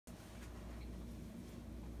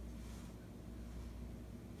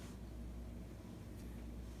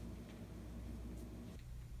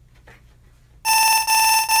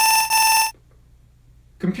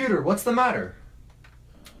Computer, what's the matter?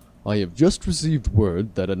 I have just received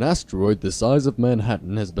word that an asteroid the size of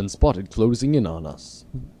Manhattan has been spotted closing in on us.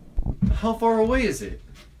 How far away is it?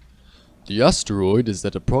 The asteroid is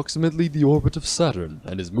at approximately the orbit of Saturn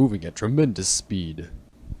and is moving at tremendous speed.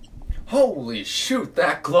 Holy shoot,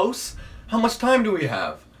 that close? How much time do we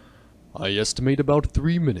have? I estimate about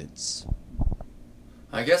 3 minutes.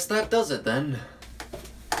 I guess that does it then.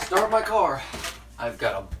 Start my car. I've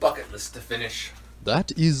got a bucket list to finish.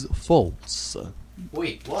 That is false.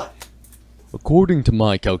 Wait, what? According to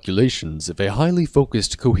my calculations, if a highly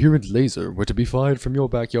focused, coherent laser were to be fired from your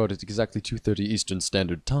backyard at exactly 2:30 Eastern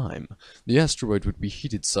Standard Time, the asteroid would be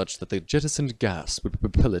heated such that the jettisoned gas would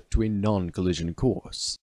propel it to a non-collision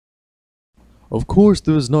course. Of course,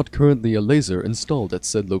 there is not currently a laser installed at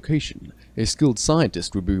said location. A skilled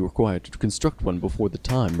scientist would be required to construct one before the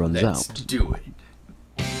time runs out. Let's do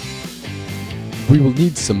it. We will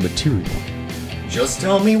need some material. Just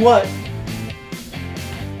tell me what.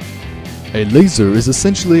 A laser is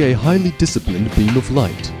essentially a highly disciplined beam of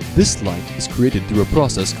light. This light is created through a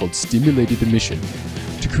process called stimulated emission.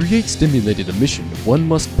 To create stimulated emission, one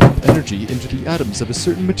must pump energy into the atoms of a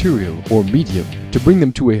certain material or medium to bring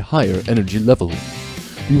them to a higher energy level.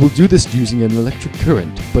 We will do this using an electric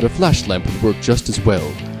current, but a flash lamp would work just as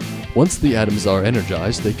well. Once the atoms are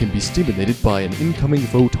energized, they can be stimulated by an incoming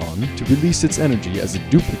photon to release its energy as a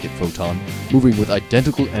duplicate photon, moving with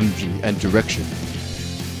identical energy and direction.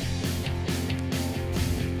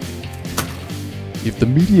 If the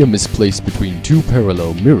medium is placed between two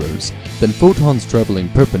parallel mirrors, then photons traveling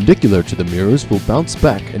perpendicular to the mirrors will bounce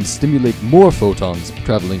back and stimulate more photons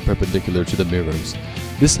traveling perpendicular to the mirrors.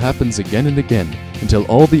 This happens again and again until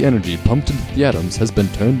all the energy pumped into the atoms has been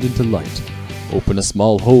turned into light. Open a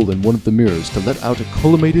small hole in one of the mirrors to let out a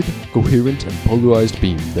collimated, coherent, and polarized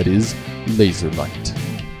beam that is laser light.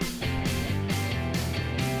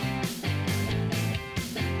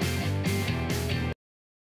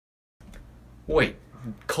 Wait,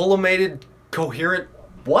 collimated, coherent,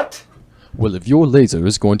 what? Well, if your laser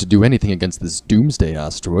is going to do anything against this doomsday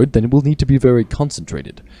asteroid, then it will need to be very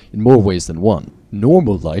concentrated, in more ways than one.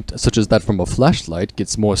 Normal light, such as that from a flashlight,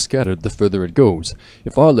 gets more scattered the further it goes.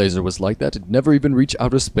 If our laser was like that, it'd never even reach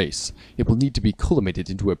outer space. It will need to be collimated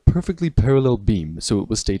into a perfectly parallel beam, so it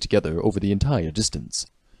will stay together over the entire distance.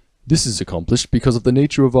 This is accomplished because of the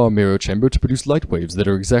nature of our mirror chamber to produce light waves that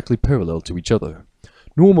are exactly parallel to each other.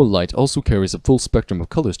 Normal light also carries a full spectrum of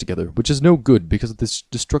colors together, which is no good because of this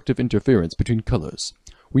destructive interference between colors.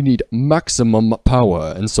 We need maximum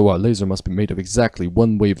power, and so our laser must be made of exactly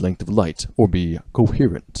one wavelength of light, or be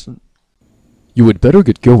coherent. You had better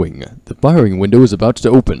get going. The firing window is about to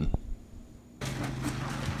open.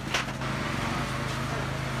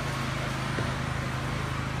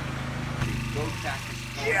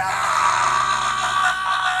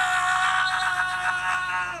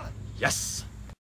 Yes!